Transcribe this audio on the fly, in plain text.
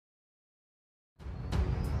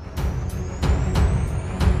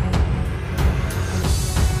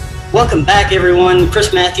Welcome back, everyone.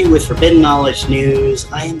 Chris Matthew with Forbidden Knowledge News.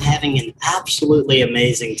 I am having an absolutely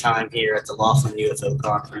amazing time here at the Laughlin UFO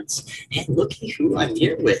Conference. And looky who I'm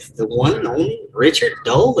here with, the one and only Richard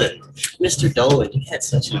Dolan. Mr. Dolan, you had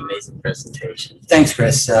such an amazing presentation. Thanks,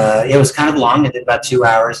 Chris. It was kind of long. I did about 2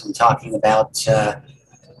 hours and talking about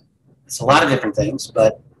it's a lot of different things,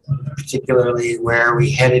 but particularly where we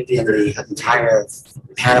headed in the entire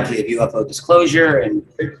panoply of UFO disclosure and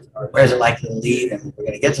where is it likely to lead, and we're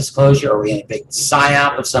going to get disclosure, or we're in a big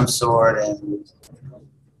psyop of some sort, and we're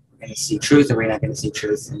going to see truth, or we're not going to see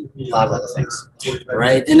truth, and a lot of other things.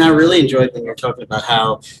 Right, and I really enjoyed when you were talking about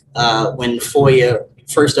how when FOIA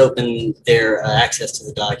first opened their access to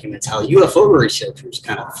the documents, how UFO researchers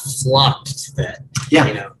kind of flocked to that. Yeah.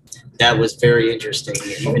 You know, that was very interesting,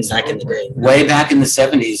 even back in the day. Way back in the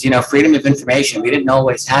 70s, you know, freedom of information, we didn't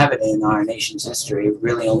always have it in our nation's history. It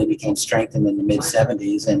really only became strengthened in the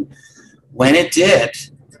mid-70s. And when it did,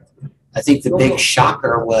 I think the big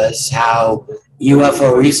shocker was how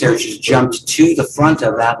UFO researchers jumped to the front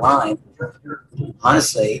of that line,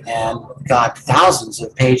 honestly, and got thousands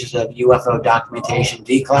of pages of UFO documentation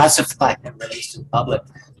declassified and released to the public.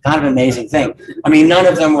 Kind of amazing thing. I mean, none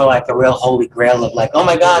of them were like a real holy grail of like, oh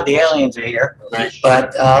my God, the aliens are here. Right.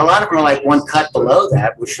 But a lot of them are like one cut below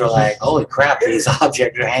that, which are like, holy crap, these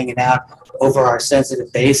objects are hanging out over our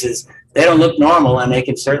sensitive bases. They don't look normal, and they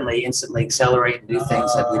can certainly instantly accelerate and do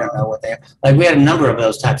things that we don't know what they are. Like, we had a number of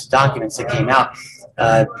those types of documents that came out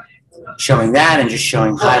showing that and just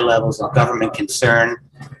showing high levels of government concern.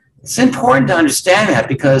 It's important to understand that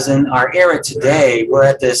because in our era today, we're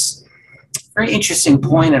at this very interesting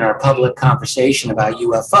point in our public conversation about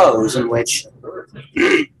UFOs, in which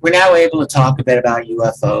we're now able to talk a bit about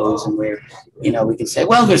UFOs, and we're, you know, we can say,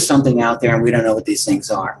 well, there's something out there and we don't know what these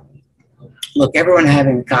things are. Look, everyone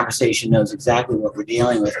having a conversation knows exactly what we're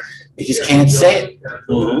dealing with. They just can't say it.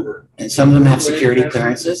 Mm-hmm. And some of them have security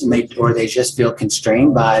clearances, and or they just feel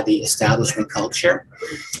constrained by the establishment culture.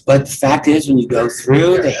 But the fact is, when you go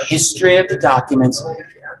through the history of the documents,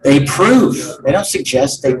 they prove, they don't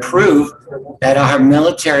suggest, they prove that our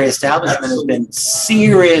military establishment has been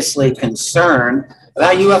seriously concerned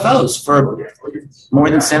about UFOs for more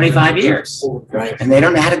than 75 years. Right. And they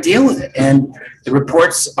don't know how to deal with it. And the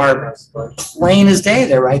reports are plain as day.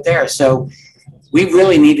 They're right there. So we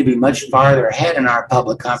really need to be much farther ahead in our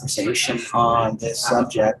public conversation on this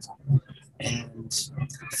subject. And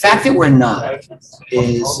the fact that we're not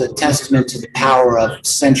is a testament to the power of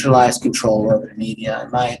centralized control over the media,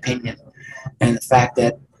 in my opinion. And the fact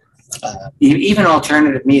that even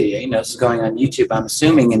alternative media, you know, this is going on YouTube, I'm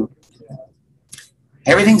assuming, and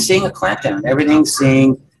everything's seeing a clampdown. Everything's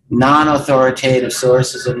seeing non-authoritative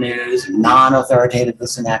sources of news, non-authoritative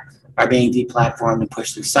this and that are being deplatformed and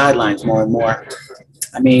pushed to the sidelines more and more.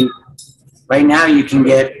 I mean, right now you can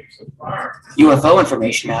get UFO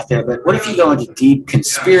information out there, but what if you go into deep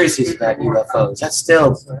conspiracies about UFOs?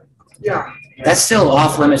 That's still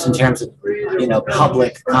off limits in terms of, you know,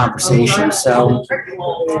 public conversation. So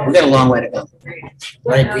we've got a long way to go.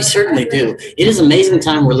 Right, we certainly do. It is an amazing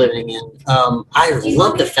time we're living in. I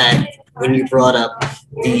love the fact when you brought up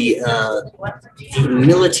the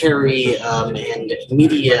military and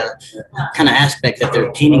media kind of aspect that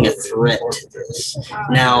they're painting a threat to this.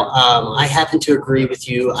 Now, I happen to agree with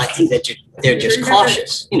you. I think that they're just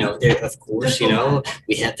cautious. You know, of course, you know,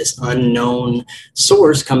 we have this unknown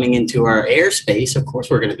source coming into our airspace. Of course,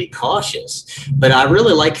 we're going to be cautious. But I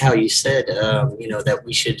really like how you said, you know, that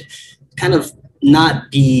we should kind of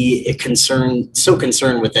not be so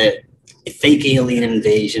concerned with that fake alien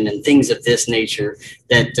invasion and things of this nature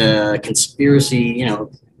that conspiracy, you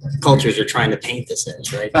know, cultures are trying to paint this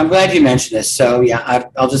as, right? I'm glad you mentioned this. So yeah,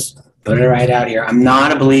 I'll just put it right out here. I'm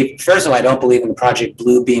not a believer. First of all, I don't believe in the Project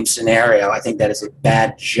Blue Beam scenario. I think that is a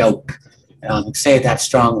bad joke. I'll say it that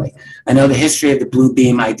strongly. I know the history of the blue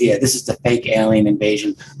beam idea. This is the fake alien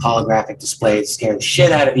invasion, holographic display to scare the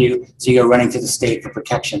shit out of you, so you go running to the state for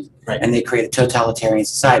protection. Right. And they create a totalitarian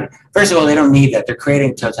society. First of all, they don't need that. They're creating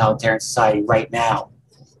a totalitarian society right now.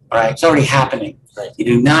 All right? It's already happening. Right. You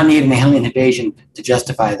do not need an alien invasion to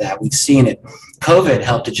justify that. We've seen it. COVID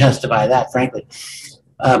helped to justify that, frankly.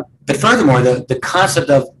 But furthermore, the concept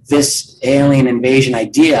of this alien invasion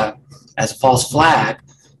idea as a false flag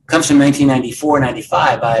comes from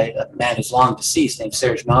 1994-95 by a man who's long deceased named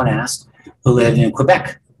Serge Monast, who lived in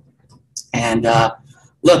Quebec. And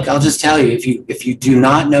look, I'll just tell you, if you do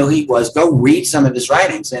not know who he was, go read some of his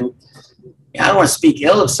writings. And I don't want to speak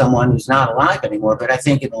ill of someone who's not alive anymore, but I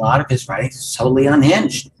think in a lot of his writings, it's totally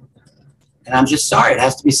unhinged. And I'm just sorry, it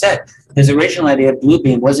has to be said. His original idea of Blue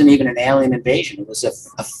Beam wasn't even an alien invasion. It was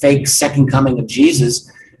a fake second coming of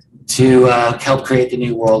Jesus to help create the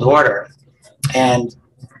New World Order. And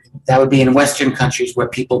that would be in Western countries where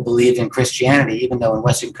people believe in Christianity, even though in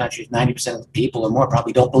Western countries, 90% of the people or more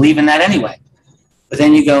probably don't believe in that anyway. But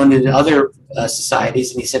then you go into the other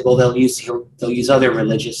societies, and he said, well, they'll use other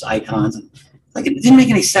religious icons. And, like, it didn't make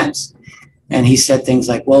any sense. And he said things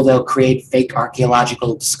like, well, they'll create fake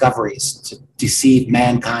archaeological discoveries to deceive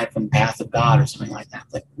mankind from the path of God or something like that.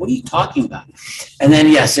 Like, what are you talking about? And then,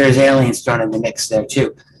 yes, there's aliens thrown in the mix there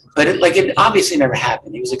too. But it obviously never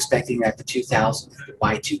happened. He was expecting that for 2000, the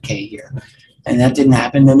Y2K year. And that didn't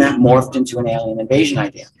happen. Then that morphed into an alien invasion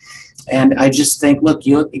idea. And I just think, look,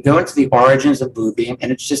 you go into the origins of Blue Beam,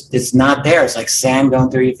 and it's not there. It's like sand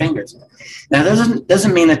going through your fingers. Now, that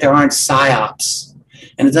doesn't mean that there aren't psyops.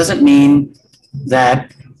 And it doesn't mean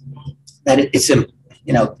that it's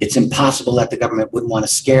impossible that the government wouldn't want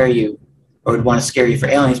to scare you or would want to scare you for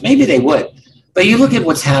aliens. Maybe they would. But you look at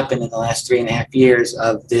what's happened in the last 3.5 years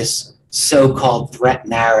of this so-called threat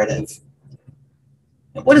narrative.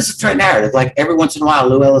 And what is a threat narrative? Like, every once in a while,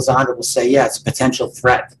 Lou Elizondo will say, yeah, it's a potential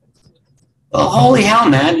threat. Well, holy hell,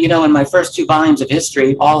 man. You know, in my first 2 volumes of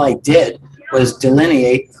history, all I did was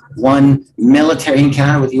delineate one military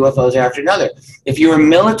encounter with UFOs after another. If you're a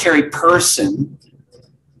military person,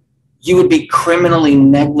 you would be criminally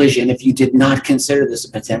negligent if you did not consider this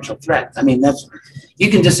a potential threat. I mean, you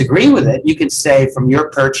can disagree with it. You can say from your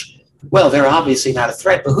perch, well, they're obviously not a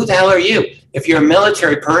threat, but who the hell are you? If you're a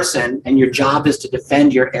military person and your job is to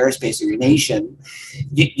defend your airspace or your nation,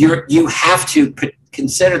 you have to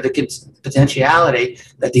consider the potentiality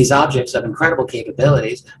that these objects have incredible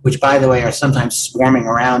capabilities, which, by the way, are sometimes swarming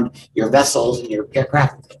around your vessels and your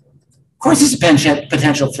aircraft. Of course, it's a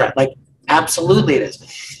potential threat. Like, absolutely it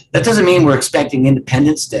is. That doesn't mean we're expecting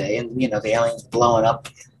Independence Day and, you know, the aliens blowing up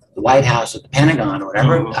the White House or the Pentagon or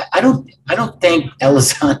whatever. I don't think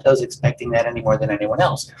Elizondo's expecting that any more than anyone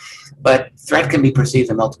else. But threat can be perceived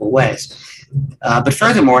in multiple ways. But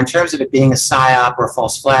furthermore, in terms of it being a psyop or a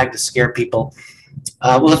false flag to scare people,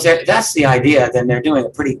 well, if that's the idea, then they're doing a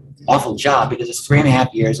pretty awful job, because it's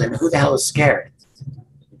 3.5 years, and who the hell is scared?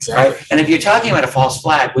 Exactly. Right? And if you're talking about a false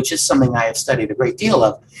flag, which is something I have studied a great deal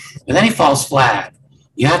of, with any false flag,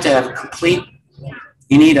 you have to have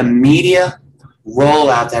you need a media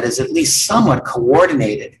rollout that is at least somewhat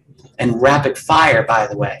coordinated and rapid fire, by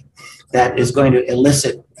the way, that is going to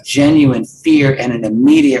elicit genuine fear and an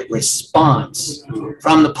immediate response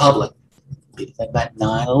from the public. Think about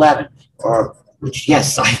 9/11, which,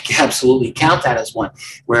 yes, I absolutely count that as one,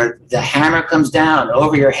 where the hammer comes down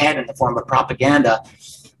over your head in the form of propaganda.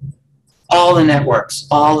 All the networks,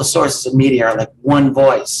 all the sources of media are like one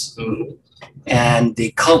voice. And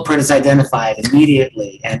the culprit is identified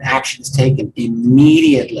immediately, and actions taken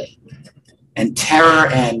immediately. And terror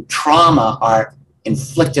and trauma are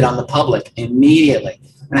inflicted on the public immediately.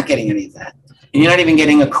 We're not getting any of that. And you're not even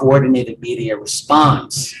getting a coordinated media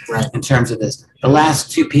response in terms of this. The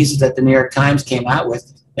last 2 pieces that the New York Times came out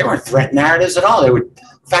with, they weren't threat narratives at all. In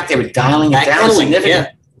fact, they were dialing it down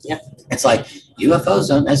significantly. Yeah. It's like, UFOs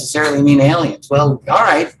don't necessarily mean aliens. Well, all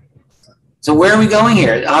right. So where are we going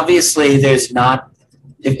here? Obviously, there's not,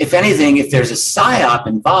 if anything, if there's a psyop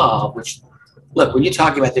involved, which, look, when you're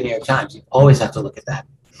talking about the New York Times, you always have to look at that.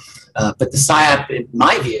 But the psyop, in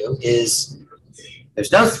my view, is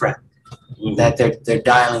there's no threat, that they're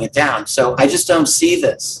dialing it down. So I just don't see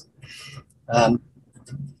this.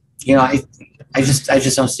 You know, I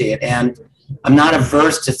just don't see it. And I'm not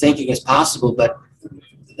averse to thinking it's possible, but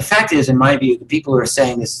the fact is, in my view, the people who are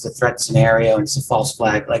saying this is a threat scenario and it's a false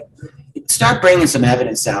flag, like, start bringing some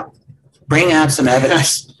evidence out. Bring out some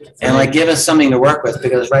evidence and, like, give us something to work with,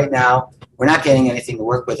 because right now we're not getting anything to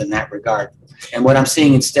work with in that regard. And what I'm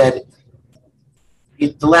seeing instead,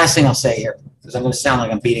 the last thing I'll say here, because I'm going to sound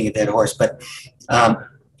like I'm beating a dead horse, but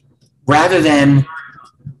rather than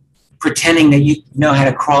pretending that you know how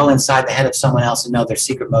to crawl inside the head of someone else and know their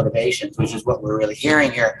secret motivations, which is what we're really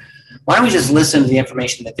hearing here, why don't we just listen to the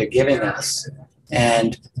information that they're giving us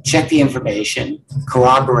and check the information,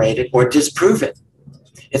 corroborate it, or disprove it?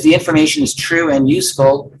 If the information is true and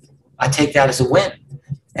useful, I take that as a win.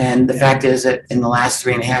 And the fact is that in the last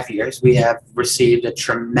 3.5 years, we have received a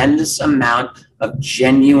tremendous amount of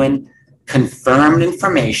genuine, confirmed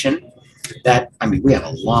information that, I mean, we have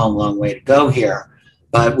a long, long way to go here,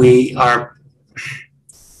 but we've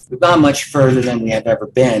gone much further than we have ever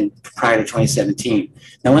been prior to 2017.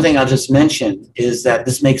 Now, one thing I'll just mention is that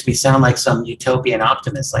this makes me sound like some utopian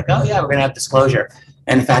optimist, like, oh yeah, we're going to have disclosure.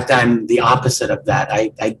 And in fact, I'm the opposite of that.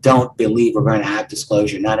 I don't believe we're going to have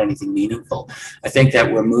disclosure, not anything meaningful. I think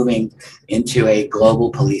that we're moving into a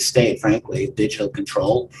global police state, frankly, digital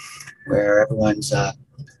control, where everyone's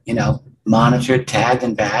you know, monitored, tagged,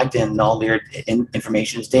 and bagged, and all their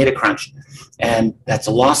information is data crunched. And that's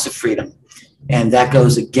a loss of freedom. And that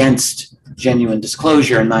goes against genuine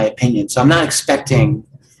disclosure, in my opinion. So I'm not expecting,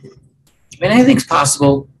 I mean, anything's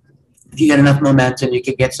possible. If you get enough momentum, you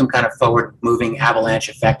could get some kind of forward-moving avalanche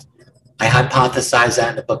effect. I hypothesized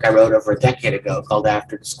that in a book I wrote over a decade ago called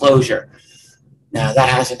After Disclosure. Now, that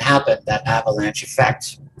hasn't happened, that avalanche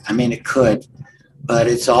effect. I mean, it could, but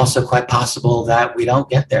it's also quite possible that we don't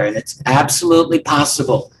get there. And it's absolutely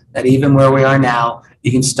possible that even where we are now,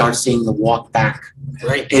 you can start seeing the walk back.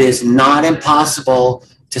 Right. It is not impossible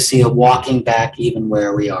to see a walking back even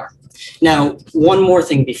where we are. Now, one more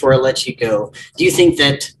thing before I let you go. Do you think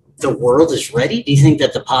that the world is ready? Do you think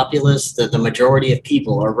that the populace, the majority of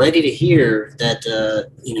people are ready to hear that,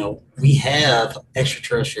 you know, we have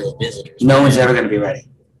extraterrestrial visitors? No one's ever going to be ready.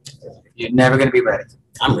 You're never going to be ready.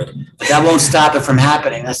 I'm ready. But that won't stop it from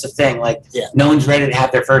happening. That's the thing. Like, no one's ready to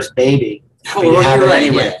have their first baby. But you have it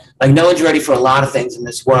anyway. Like, no one's ready for a lot of things in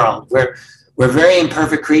this world. We're very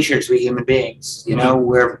imperfect creatures, we human beings. You know,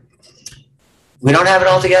 we don't have it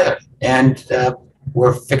all together. And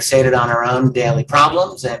we're fixated on our own daily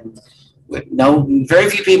problems, and very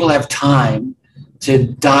few people have time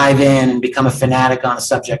to dive in and become a fanatic on a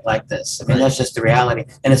subject like this. I mean, that's just the reality,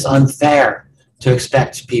 and it's unfair to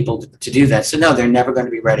expect people to do that. So no, they're never going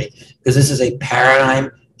to be ready, because this is a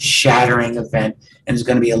paradigm-shattering event, and there's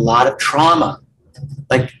going to be a lot of trauma.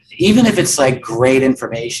 Like, even if it's like great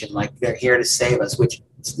information, like they're here to save us, which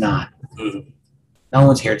it's not. No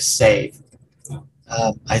one's here to save.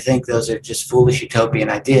 I think those are just foolish utopian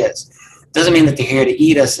ideas. Doesn't mean that they're here to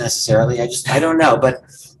eat us necessarily. I don't know. But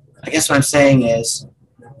I guess what I'm saying is,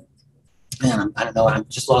 man, I don't know. I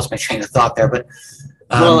just lost my train of thought there. But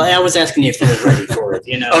well, I was asking you if you were ready for it.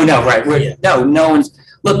 You know? Oh no, right? No one's.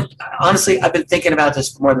 Look, honestly, I've been thinking about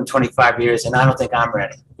this for more than 25 years, and I don't think I'm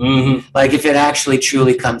ready. Like, if it actually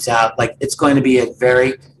truly comes out, like, it's going to be a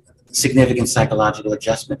very significant psychological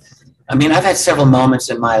adjustment. I mean, I've had several moments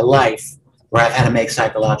in my life where I've had to make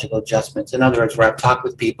psychological adjustments. In other words, where I've talked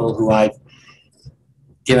with people who I've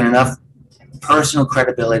given enough personal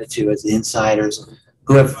credibility to as insiders,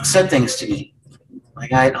 who have said things to me.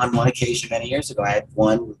 Like, on one occasion many years ago, I had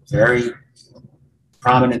one very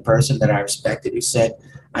prominent person that I respected who said,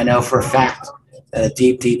 I know for a fact that at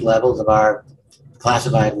deep, deep levels of our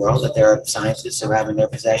classified world that there are scientists who have in their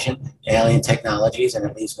possession alien technologies and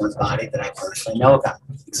at least one body that I personally know about.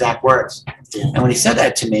 Exact words. And when he said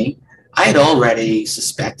that to me, I had already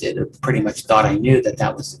suspected, or pretty much thought I knew that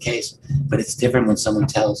that was the case, but it's different when someone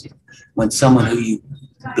tells you, when someone who you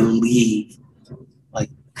believe, like,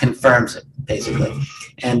 confirms it, basically.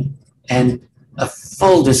 And a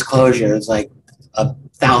full disclosure is like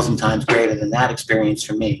 1,000 times greater than that experience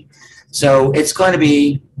for me. So it's going to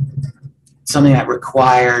be something that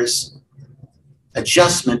requires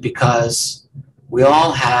adjustment, because we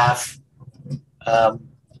all have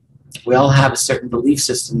a certain belief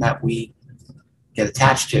system that we get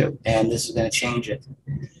attached to, and this is going to change it.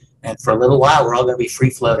 And for a little while, we're all going to be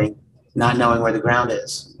free-floating, not knowing where the ground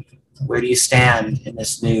is. Where do you stand in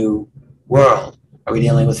this new world? Are we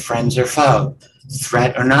dealing with friends or foe?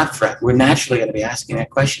 Threat or not threat? We're naturally going to be asking that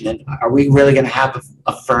question. And are we really going to have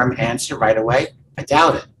a firm answer right away? I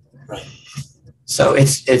doubt it. Right. So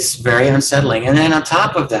it's very unsettling. And then on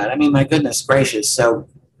top of that, I mean, my goodness gracious. So,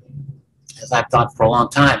 as I've thought for a long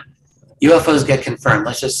time, UFOs get confirmed.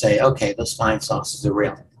 Let's just say, okay, those flying saucers are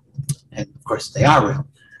real. And of course, they are real.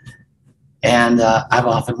 And I've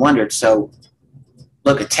often wondered, so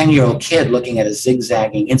look, a 10-year-old kid looking at a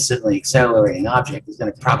zigzagging, instantly accelerating object is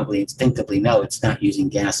going to probably instinctively know it's not using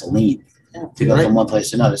gasoline to go from one place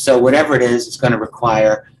to another. So whatever it is, it's going to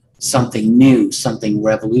require something new, something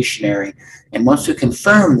revolutionary. And once we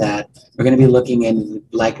confirm that, we're going to be looking in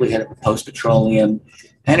the likelihood of a post-petroleum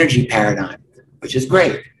energy paradigm, which is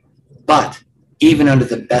great. But even under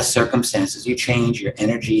the best circumstances, you change your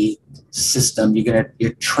energy system,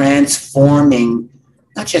 you're transforming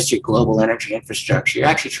not just your global energy infrastructure, you're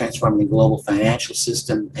actually transforming the global financial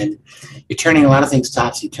system, and you're turning a lot of things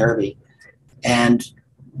topsy-turvy. And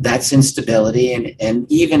that's instability, and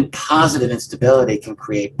even positive instability can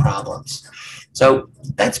create problems. So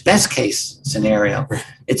that's best case scenario.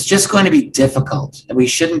 It's just going to be difficult, and we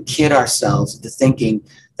shouldn't kid ourselves into thinking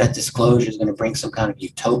that disclosure is going to bring some kind of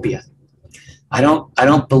utopia. I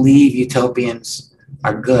don't believe utopians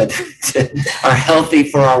are good, are healthy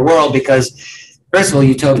for our world, because first of all,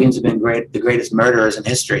 utopians have been the greatest murderers in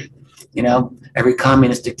history. You know, every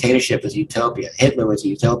communist dictatorship was a utopia. Hitler was a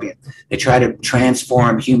utopian. They try to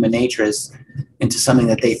transform human nature into something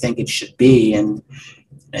that they think it should be, and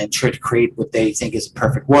try to create what they think is a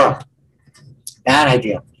perfect world. Bad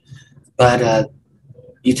idea. But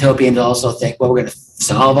utopians also think, well, we're going to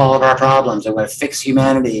solve all of our problems. We're going to fix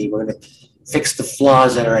humanity. We're going to fix the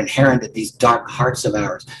flaws that are inherent in these dark hearts of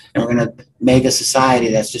ours. And we're going to make a society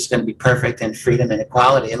that's just going to be perfect and freedom and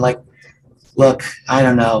equality. And like, look, I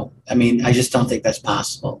don't know. I mean, I just don't think that's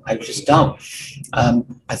possible. I just don't.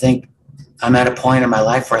 I think I'm at a point in my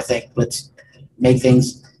life where I think let's make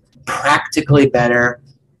things practically better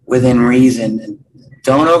within reason. And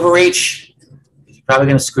don't overreach. You're probably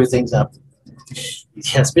going to screw things up.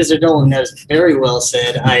 Yes, Mr. Dolan, that is very well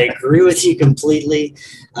said. I agree with you completely.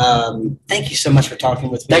 Thank you so much for talking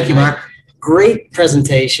with me. Thank you, Mark. Great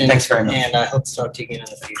presentation. Thanks very much. And I hope to talk to you again in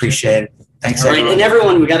the future. Appreciate it. Thanks, All right, everyone. and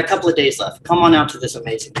everyone, we got a couple of days left. Come on out to this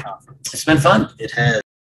amazing conference. It's been fun. It has.